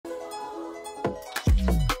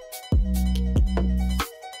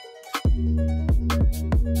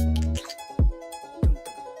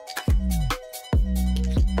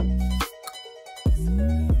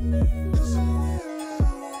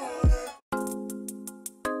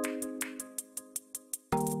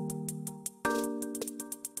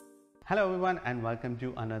Hello everyone and welcome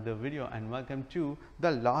to another video and welcome to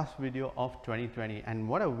the last video of 2020, and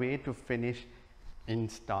what a way to finish in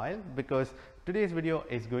style, because today's video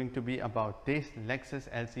is going to be about this Lexus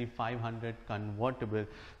LC500 Convertible,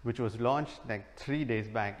 which was launched like 3 days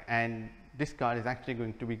back, and this car is actually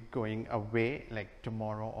going to be going away like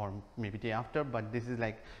tomorrow or maybe day after. But this is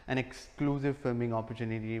like an exclusive filming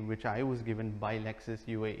opportunity which I was given by Lexus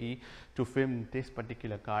UAE to film this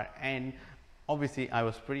particular car. And obviously I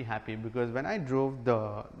was pretty happy because when I drove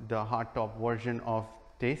the hardtop version of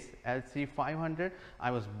this LC500,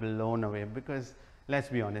 I was blown away, because let's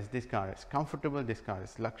be honest, this car is comfortable, this car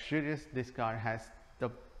is luxurious, this car has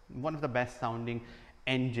one of the best sounding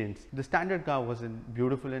engines. The standard car wasn't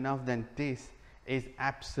beautiful enough, then this is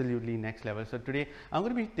absolutely next level. So today I'm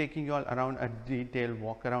going to be taking you all around a detailed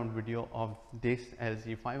walk around video of this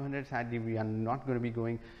LC500. Sadly, we are not going to be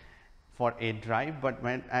going for a drive, but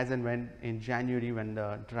as and when in January when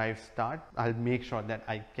the drive start, I'll make sure that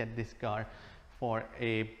I get this car for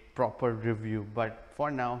a proper review. But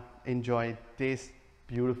for now, enjoy this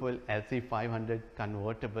beautiful LC500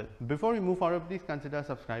 Convertible. Before we move forward, please consider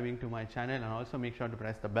subscribing to my channel and also make sure to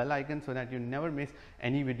press the bell icon so that you never miss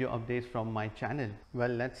any video updates from my channel. Well,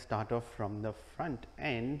 let's start off from the front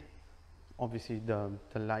end. Obviously the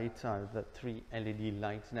lights are the 3 LED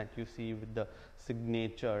lights that you see with the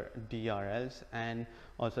signature DRLs, and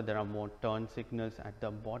also there are more turn signals at the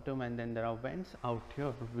bottom, and then there are vents out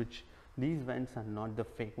here, which these vents are not the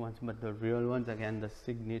fake ones but the real ones. Again, the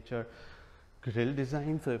signature grill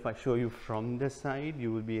design. So if I show you from the side,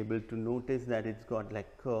 you will be able to notice that it's got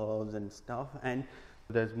like curves and stuff, and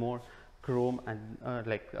there's more chrome and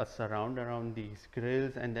like a surround around these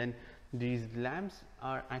grills. And then these lamps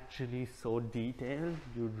are actually so detailed,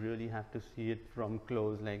 you really have to see it from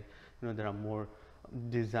close. Like, you know, there are more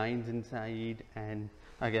designs inside, and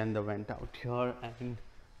again the vent out here, and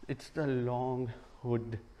it's the long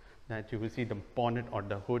hood that you will see, the bonnet or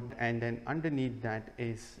the hood. And then underneath that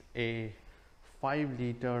is a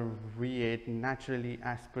 5-liter V8 naturally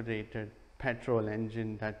aspirated petrol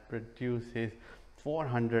engine that produces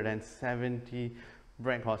 470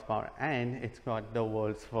 brake horsepower, and it's got the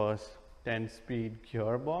world's first 10-speed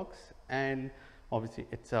gearbox, and obviously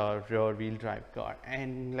it's a rear wheel drive car.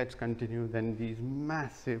 And let's continue. Then these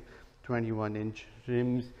massive 21-inch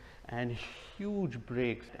rims and huge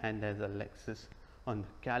brakes, and there's a Lexus on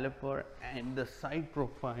the caliper and the side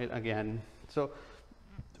profile again. So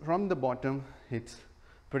from the bottom, it's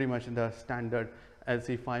pretty much the standard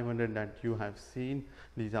LC500 that you have seen.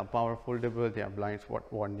 These are power foldable, they have blind spot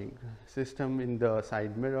warning system in the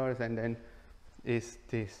side mirrors, and then is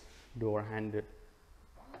this door handle.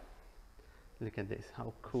 Look at this,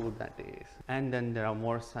 how cool that is. And then there are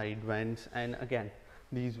more side vents, and again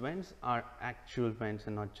these vents are actual vents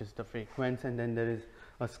and not just the fake vents. And then there is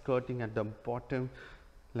a skirting at the bottom,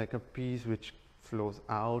 like a piece which flows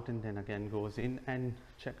out and then again goes in. And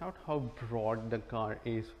check out how broad the car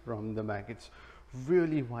is from the back. It's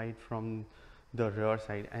really wide from the rear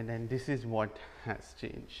side. And then this is what has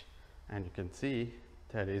changed, and you can see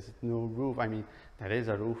there is no roof. I mean, there is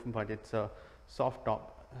a roof, but it's a soft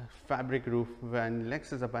top fabric roof. When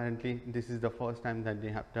Lexus, apparently this is the first time that they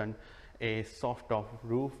have done a soft top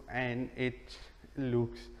roof, and it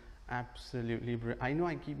looks absolutely I know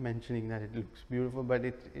I keep mentioning that it looks beautiful, but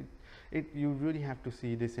you really have to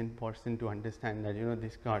see this in person to understand that, you know,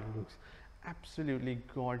 this car looks absolutely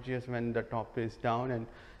gorgeous when the top is down. And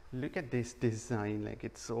look at this design, like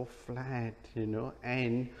it's so flat, you know.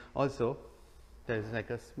 And also there's like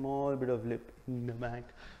a small bit of lip in the back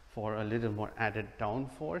for a little more added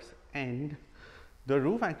downforce, and the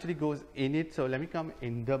roof actually goes in it. So let me come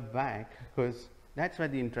in the back, because that's where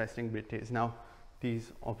the interesting bit is. Now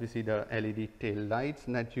these obviously the LED tail lights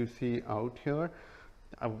that you see out here,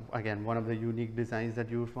 again one of the unique designs that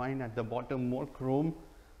you will find at the bottom, more chrome,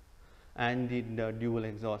 and the dual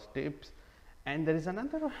exhaust tips. And there is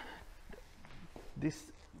another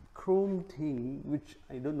this chrome thing which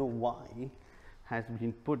I don't know why has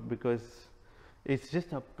been put, because it's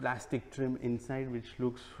just a plastic trim inside which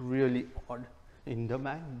looks really odd in the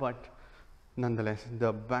back, but nonetheless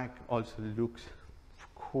the back also looks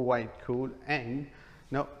quite cool. And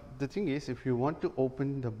now the thing is, if you want to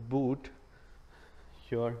open the boot,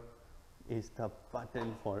 here is the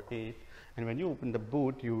button for it, and when you open the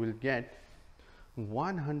boot you will get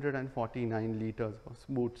 149 liters of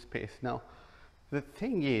boot space. Now the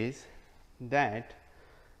thing is that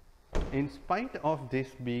in spite of this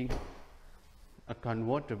being a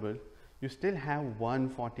convertible, you still have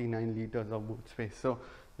 149 liters of boot space. So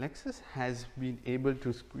Lexus has been able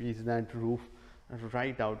to squeeze that roof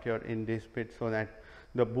right out here in this bit, so that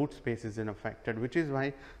the boot space isn't affected, which is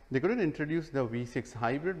why they couldn't introduce the V6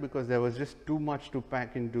 hybrid, because there was just too much to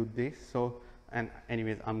pack into this. So, and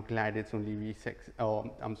anyways, I'm glad it's only V6,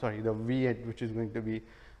 I'm sorry, the V8 which is going to be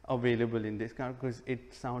available in this car, because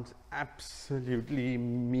it sounds absolutely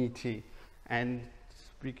meaty. And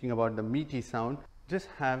speaking about the meaty sound, just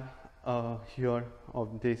have a hear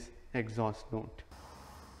of this exhaust note.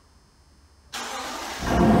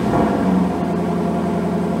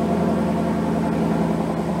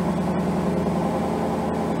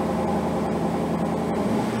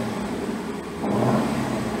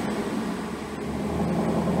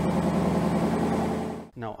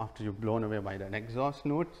 Now, after you're blown away by that exhaust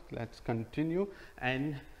note, let's continue.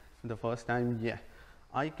 And for the first time, yeah,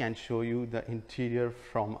 I can show you the interior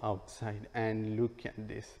from outside, and look at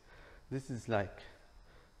this. This is like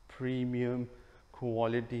premium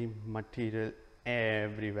quality material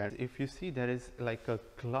everywhere. If you see, there is like a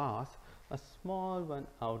glass, a small one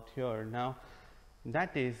out here. Now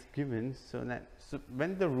that is given so that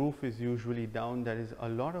when the roof is usually down, there is a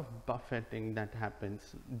lot of buffeting that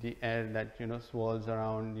happens, the air that swirls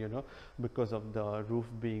around because of the roof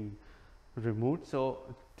being removed. So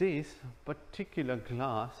this particular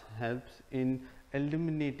glass helps in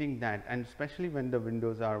eliminating that, and especially when the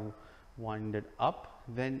windows are winded up,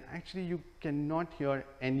 then actually you cannot hear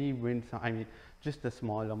any wind sound. I mean, just a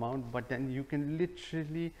small amount, but then you can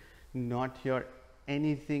literally not hear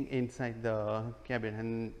anything inside the cabin.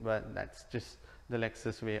 And well, that's just the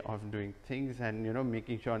Lexus way of doing things, and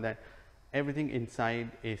making sure that everything inside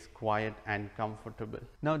is quiet and comfortable.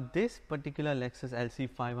 Now this particular Lexus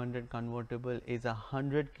LC500 Convertible is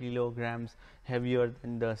 100 kilograms heavier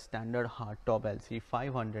than the standard hardtop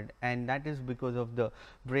LC500, and that is because of the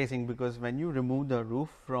bracing, because when you remove the roof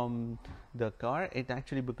from the car, it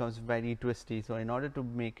actually becomes very twisty. So in order to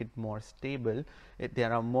make it more stable,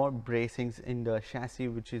 there are more bracings in the chassis,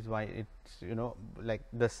 which is why it's like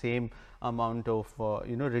the same amount of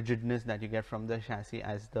rigidness that you get from the chassis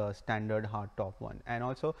as the standard hardtop one. And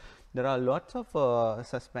also there are lots of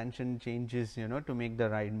suspension changes to make the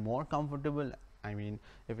ride more comfortable. I mean,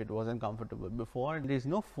 if it wasn't comfortable before. There is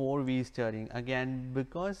no 4-wheel steering, again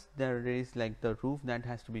because there is like the roof that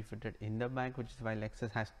has to be fitted in the back, which is why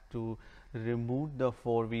Lexus has to remove the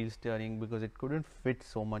 4-wheel steering, because it couldn't fit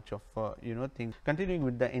so much of things. Continuing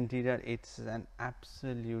with the interior, it's an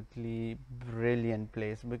absolutely brilliant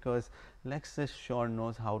place, because Lexus sure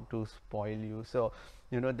knows how to spoil you. So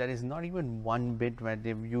there is not even one bit where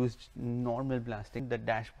they've used normal plastic. The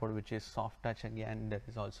dashboard, which is soft touch, again there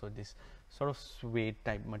is also this sort of suede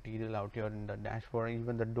type material out here in the dashboard.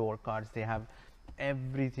 Even the door cards, they have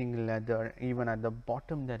everything leather. Even at the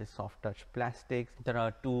bottom there is soft touch plastics. There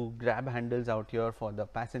are 2 grab handles out here for the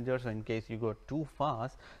passenger, so in case you go too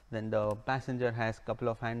fast, then the passenger has a couple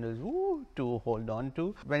of handles to hold on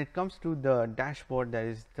to. When it comes to the dashboard, there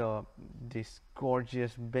is this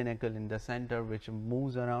gorgeous binnacle in the center which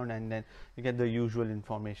moves around, and then you get the usual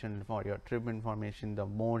information for your trip information, the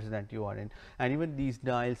modes that you are in, and even these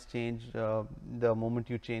dials change the moment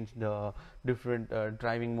you change the different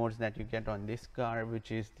driving modes that you get on this car,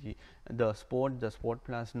 which is the sport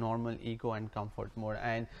plus, normal, eco and comfort mode.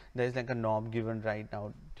 And there is like a knob given right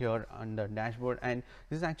out here on the dashboard, and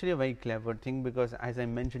this is actually a very clever thing, because as I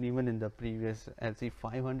mentioned even in the previous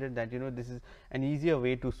LC500 that this is an easier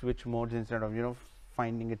way to switch modes. Instead of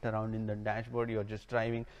finding it around in the dashboard, you're just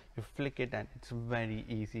driving, you flick it, and it's very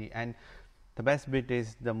easy. And the best bit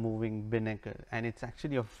is the moving binnacle, and it's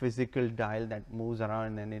actually a physical dial that moves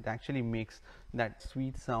around, and it actually makes that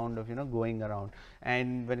sweet sound of going around.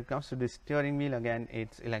 And when it comes to the steering wheel, again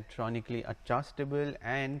it's electronically adjustable,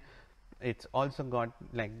 and it's also got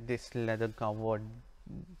like this leather covered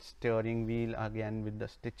steering wheel, again with the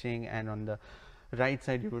stitching. And on the right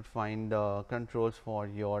side you would find the controls for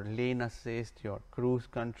your lane assist, your cruise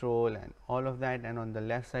control and all of that, and on the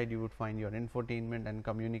left side you would find your infotainment and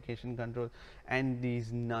communication control, and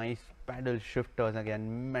these nice paddle shifters,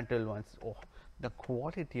 again metal ones. Oh, the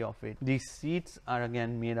quality of it. These seats are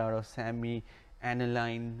again made out of semi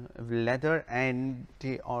aniline leather, and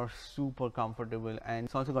they are super comfortable. And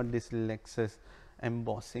it's also got this Lexus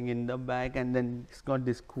embossing in the back, and then it's got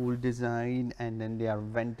this cool design, and then they are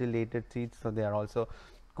ventilated seats, so they are also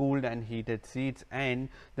cooled and heated seats. And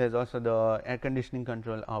there's also the air conditioning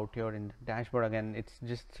control out here in the dashboard. Again, it's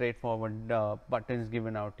just straightforward buttons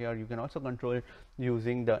given out here. You can also control it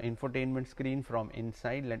using the infotainment screen from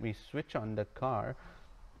inside. Let me switch on the car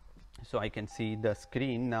so I can see the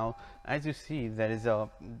screen. Now as you see, there is a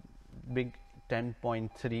big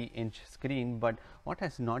 10.3-inch screen, but what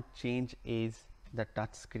has not changed is the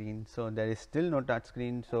touch screen. So there is still no touch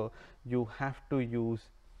screen, so you have to use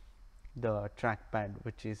the trackpad,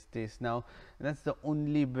 which is this. Now that's the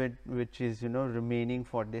only bit which is, you know, remaining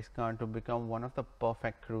for this car to become one of the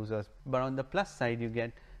perfect cruisers. But on the plus side, you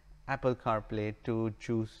get Apple CarPlay to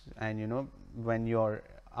choose, and you know, when you're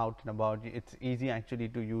out and about, it's easy actually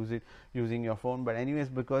to use it using your phone. But anyways,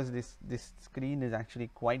 because this screen is actually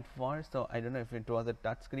quite far, so I don't know, if it was a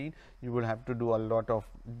touch screen you would have to do a lot of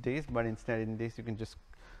this, but instead in this you can just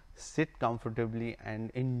sit comfortably and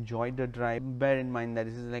enjoy the drive. Bear in mind that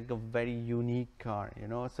this is like a very unique car, you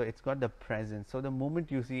know, so it's got the presence. So the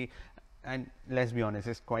moment you see, and let's be honest,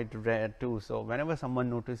 it's quite rare too, so whenever someone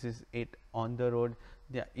notices it on the road,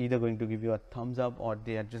 they are either going to give you a thumbs up or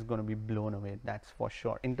they are just going to be blown away, that's for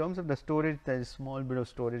sure. In terms of the storage, there is a small bit of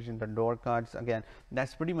storage in the door cards. Again,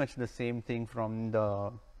 that's pretty much the same thing from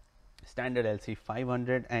the standard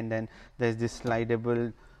LC500, and then there's this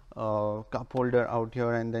slidable cup holder out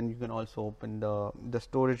here, and then you can also open the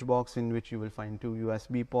storage box, in which you will find 2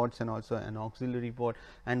 USB ports and also an auxiliary port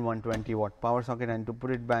and 120-watt power socket. And to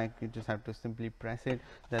put it back, you just have to simply press it.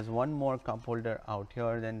 There's one more cup holder out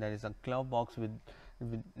here, then there is a glove box with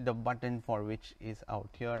the button for which is out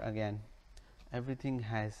here. Again, everything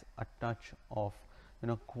has a touch of, you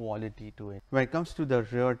know, quality to it. When it comes to the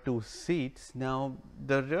rear 2 seats, now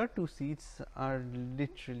the rear 2 seats are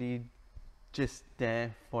literally just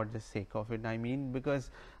there for the sake of it. I mean, because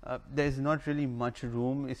there's not really much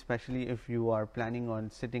room, especially if you are planning on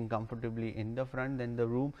sitting comfortably in the front, then the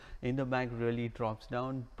room in the back really drops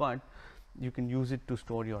down. But you can use it to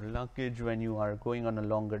store your luggage when you are going on a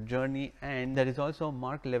longer journey. And there is also a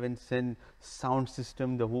Mark Levinson sound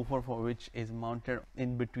system, the woofer for which is mounted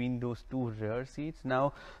in between those 2 rear seats.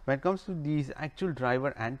 Now when it comes to these actual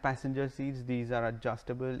driver and passenger seats, these are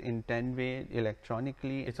adjustable in 10-way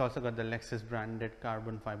electronically. It's also got the Lexus branded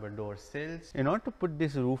carbon fiber door sills. In order to put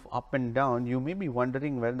this roof up and down, you may be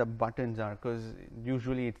wondering where the buttons are, because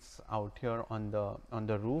usually it's out here on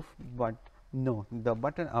the roof, but no, the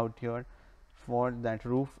button out here for that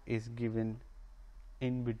roof is given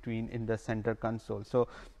in between in the center console. So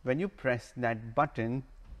when you press that button,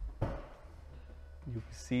 you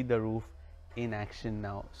see the roof in action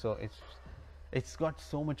now. So it's got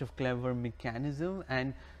so much of clever mechanism,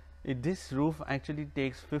 and this roof actually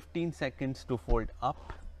takes 15 seconds to fold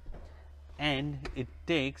up, and it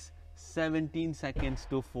takes 17 seconds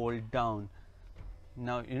to fold down.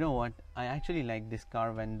 Now you know what, I actually like this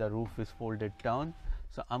car when the roof is folded down,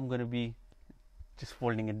 so I'm gonna be just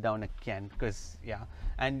folding it down again, because yeah,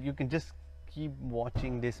 and you can just keep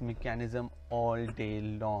watching this mechanism all day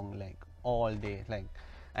long, like all day, like.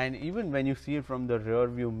 And even when you see it from the rear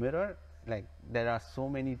view mirror, like there are so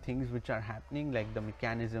many things which are happening, like the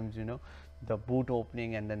mechanisms, you know, the boot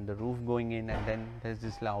opening and then the roof going in, and then there's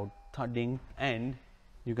this loud thudding. And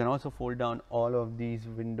you can also fold down all of these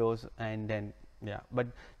windows, and then yeah, but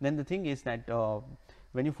then the thing is that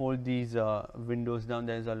when you fold these windows down,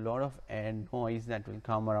 there is a lot of air noise that will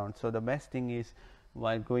come around. So the best thing is,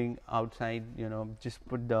 while going outside, you know, just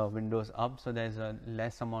put the windows up, so there's a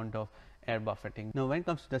less amount of air buffeting. Now when it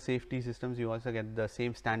comes to the safety systems, you also get the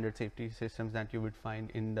same standard safety systems that you would find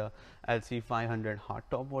in the LC500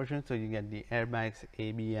 hardtop version. So you get the airbags,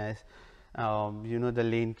 ABS, you know, the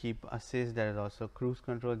lane keep assist. There is also cruise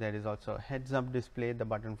control. There is also a heads up display, the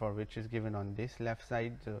button for which is given on this left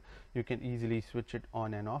side, so you can easily switch it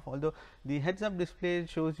on and off. Although the heads up display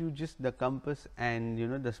shows you just the compass and, you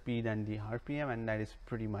know, the speed and the RPM, and that is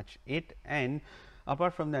pretty much it. And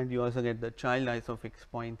apart from that, you also get the child isofix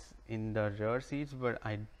points in the rear seats, but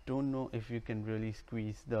I don't know if you can really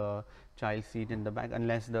squeeze the child seat in the back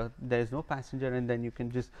unless there is no passenger, and then you can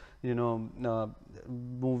just, you know,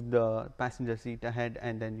 move the passenger seat ahead,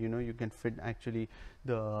 and then, you know, you can fit actually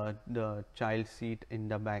the child seat in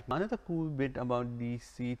the back. Another cool bit about these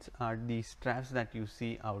seats are these straps that you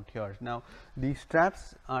see out here. Now these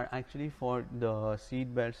straps are actually for the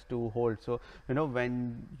seat belts to hold, so you know,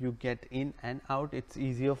 when you get in and out, it's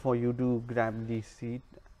easier for you to grab these seat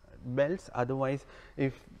belts. Otherwise,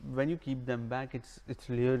 when you keep them back, it's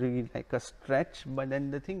literally like a stretch. But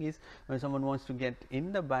then the thing is, when someone wants to get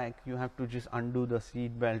in the back, you have to just undo the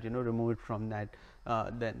seat belt, you know, remove it from that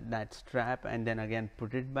strap, and then again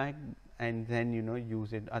put it back, and then, you know,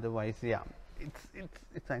 use it. Otherwise, yeah,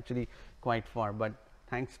 it's actually quite far. But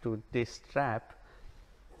thanks to this strap,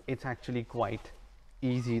 it's actually quite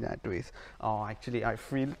easy that way. Actually, I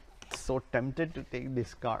feel so tempted to take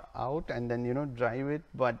this car out and then, you know, drive it,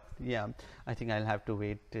 but yeah, I think I'll have to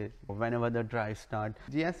wait till whenever the drive starts.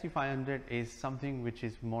 The LC500 is something which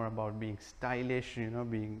is more about being stylish, you know,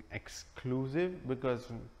 being exclusive,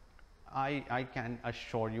 because I can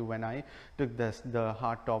assure you, when I took the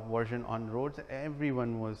hardtop version on roads,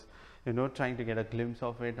 everyone was, you know, trying to get a glimpse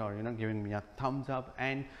of it, or, you know, giving me a thumbs up.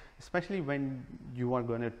 And especially when you are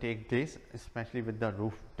going to take this, especially with the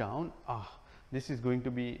roof down, this is going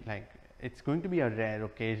to be like, it's going to be a rare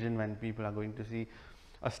occasion when people are going to see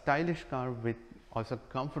a stylish car with also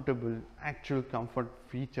comfortable, actual comfort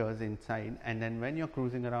features inside. And then when you're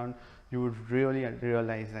cruising around, you would really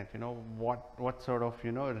realize that, you know, what sort of,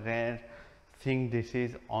 you know, rare thing this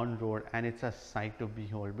is on road. And it's a sight to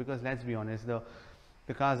behold, because let's be honest,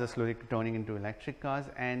 the cars are slowly turning into electric cars,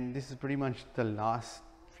 and this is pretty much the last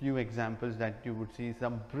few examples that you would see,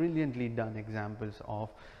 some brilliantly done examples of,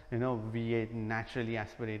 you know, V8 naturally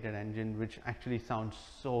aspirated engine, which actually sounds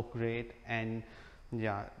so great. And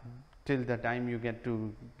yeah, till the time you get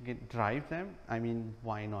to drive them, I mean,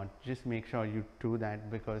 why not just make sure you do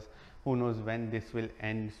that, because who knows when this will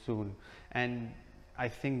end soon. And I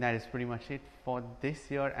think that is pretty much it for this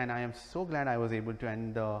year, and I am so glad I was able to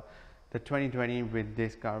end the 2020 with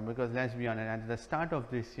this car, because let's be honest, at the start of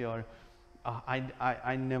this year,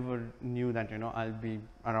 I never knew that, you know, I'll be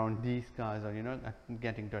around these cars, or, you know,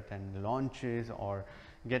 getting to attend launches or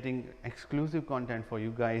getting exclusive content for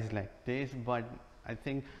you guys like this. But I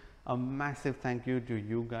think a massive thank you to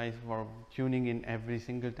you guys for tuning in every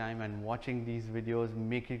single time and watching these videos,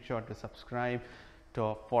 making sure to subscribe,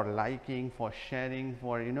 for liking, for sharing,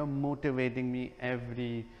 for, you know, motivating me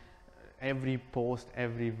every post,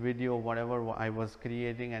 every video, whatever I was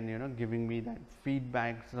creating, and, you know, giving me that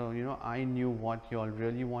feedback. So, you know, I knew what you all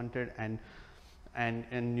really wanted, and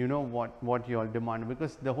you know what you all demanded,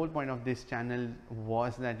 because the whole point of this channel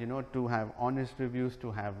was that, you know, to have honest reviews,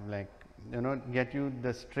 to have, like, you know, get you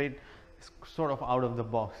the straight sort of out of the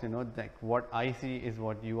box, you know, like what I see is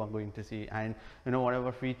what you are going to see. And, you know,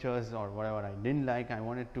 whatever features or whatever I didn't like, I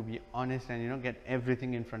wanted to be honest and, you know, get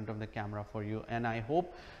everything in front of the camera for you. And I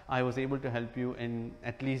hope I was able to help you in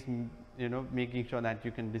at least, you know, making sure that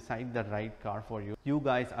you can decide the right car for you. You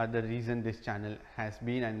guys are the reason this channel has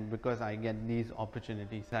been, and because I get these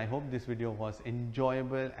opportunities. I hope this video was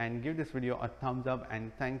enjoyable, and give this video a thumbs up,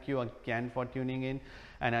 and thank you again for tuning in.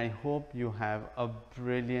 And I hope you have a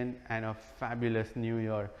brilliant and a fabulous new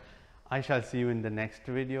year. I shall see you in the next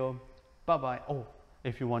video. Bye bye. Oh,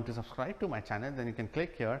 if you want to subscribe to my channel, then you can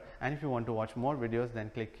click here, and if you want to watch more videos,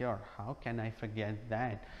 then click here. How can I forget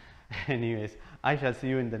that? Anyways, I shall see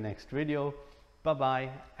you in the next video. Bye bye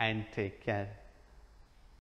and take care.